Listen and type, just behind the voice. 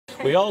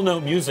We all know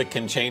music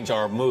can change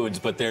our moods,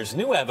 but there's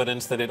new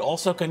evidence that it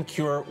also can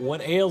cure what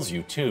ails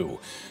you, too.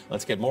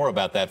 Let's get more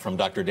about that from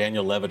Dr.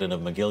 Daniel Levitin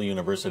of McGill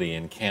University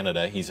in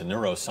Canada. He's a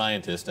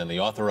neuroscientist and the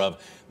author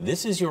of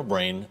This Is Your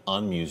Brain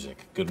on Music.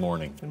 Good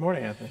morning. Good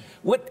morning, Anthony.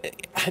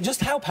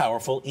 Just how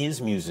powerful is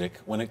music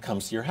when it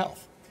comes to your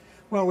health?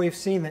 Well, we've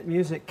seen that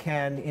music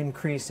can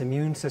increase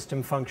immune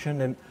system function,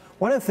 and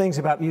one of the things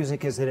about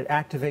music is that it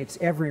activates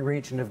every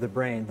region of the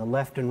brain, the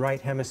left and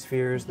right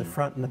hemispheres, the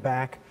front and the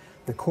back,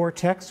 the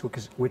cortex,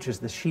 which is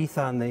the sheath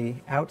on the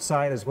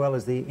outside, as well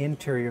as the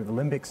interior of the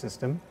limbic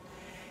system.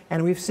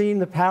 And we've seen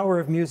the power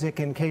of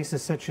music in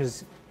cases such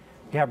as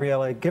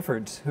Gabriella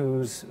Giffords,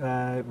 whose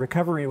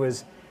recovery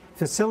was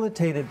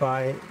facilitated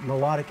by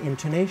melodic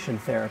intonation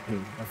therapy,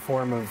 a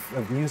form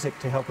of music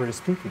to help her to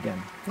speak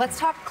again. Let's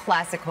talk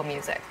classical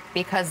music,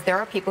 because there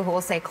are people who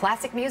will say,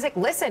 classic music,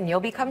 listen, you'll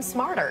become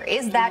smarter.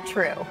 Is that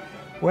true?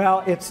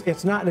 Well,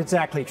 it's not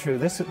exactly true.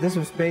 This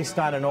was based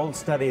on an old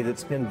study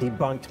that's been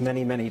debunked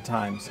many, many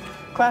times.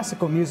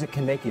 Classical music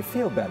can make you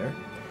feel better,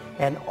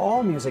 and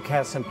all music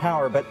has some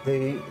power, but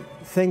the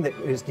thing that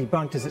is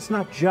debunked is it's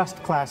not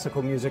just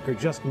classical music or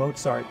just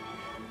Mozart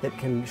that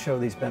can show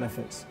these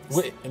benefits.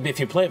 If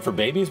you play it for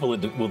babies, will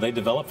they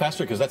develop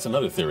faster? Because that's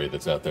another theory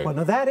that's out there. Well,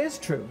 no, that is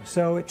true.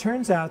 So it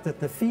turns out that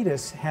the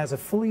fetus has a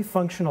fully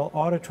functional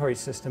auditory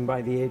system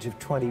by the age of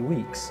 20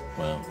 weeks.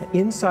 Wow.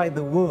 Inside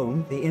the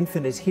womb, the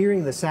infant is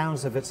hearing the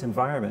sounds of its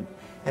environment.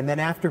 And then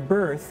after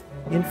birth,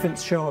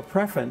 infants show a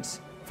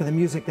preference for the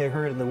music they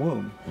heard in the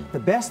womb. The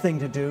best thing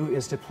to do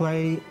is to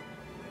play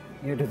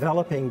your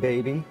developing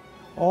baby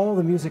all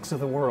the musics of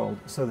the world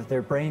so that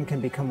their brain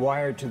can become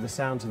wired to the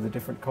sounds of the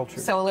different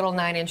cultures. So a little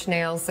 9 Inch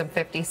Nails, some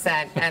 50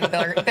 Cent, and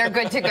they're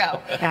good to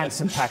go. And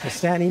some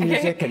Pakistani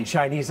music and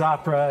Chinese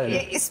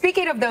opera.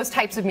 Speaking of those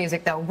types of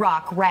music, though,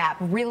 rock, rap,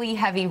 really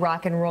heavy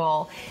rock and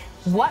roll,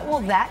 what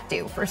will that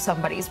do for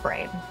somebody's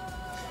brain?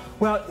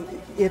 Well,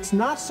 it's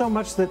not so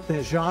much that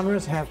the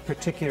genres have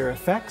particular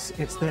effects,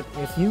 it's that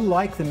if you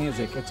like the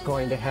music, it's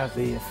going to have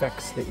the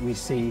effects that we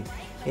see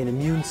in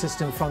immune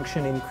system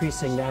function,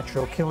 increasing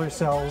natural killer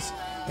cells.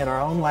 In our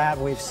own lab,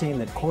 we've seen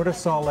that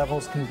cortisol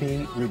levels can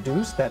be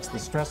reduced, that's the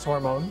stress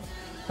hormone,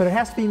 but it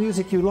has to be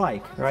music you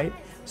like, right?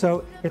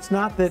 So it's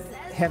not that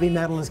heavy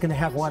metal is going to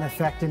have one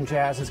effect and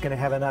jazz is going to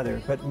have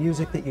another, but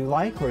music that you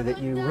like or that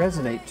you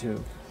resonate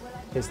to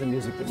is the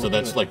music that So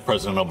that's like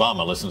President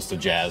Obama listens to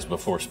jazz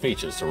before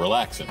speeches to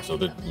relax him, so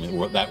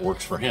that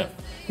works for him.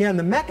 Yeah, and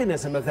the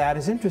mechanism of that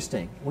is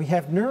interesting. We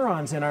have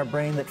neurons in our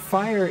brain that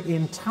fire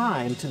in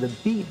time to the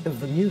beat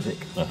of the music.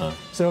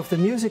 So if the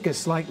music is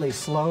slightly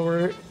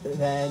slower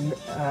than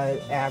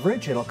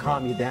average, it'll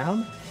calm you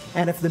down.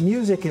 And if the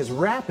music is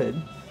rapid,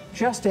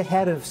 just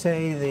ahead of,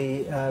 say,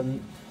 the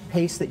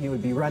pace that you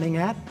would be running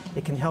at,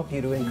 it can help you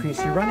to increase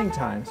your running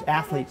times.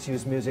 Athletes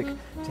use music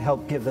to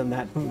help give them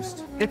that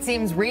boost. It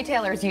seems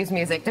retailers use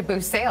music to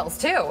boost sales,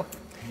 too.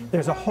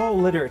 There's a whole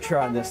literature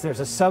on this.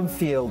 There's a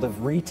subfield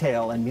of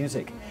retail and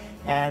music.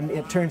 And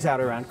it turns out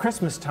around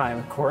Christmas time,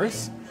 of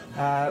course,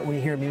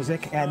 we hear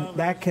music, and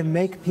that can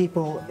make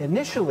people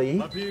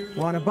initially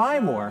want to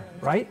buy more,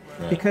 right?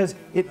 Because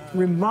it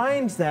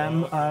reminds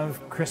them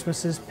of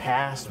Christmases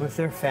past with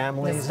their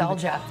families.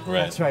 Nostalgia.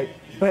 That's right.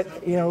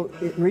 But, you know,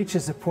 it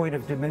reaches a point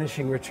of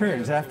diminishing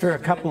returns after a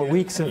couple of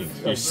weeks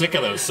of... You're sick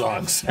of those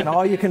songs. And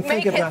all you can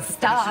think about... Make it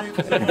stop.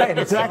 Right,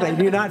 exactly.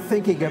 You're not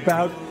thinking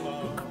about,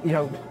 you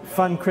know,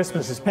 fun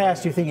Christmases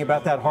past. You're thinking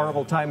about that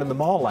horrible time in the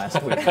mall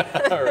last week.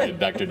 All right,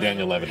 Dr.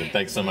 Daniel Levitin,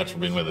 thanks so much for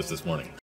being with us this morning.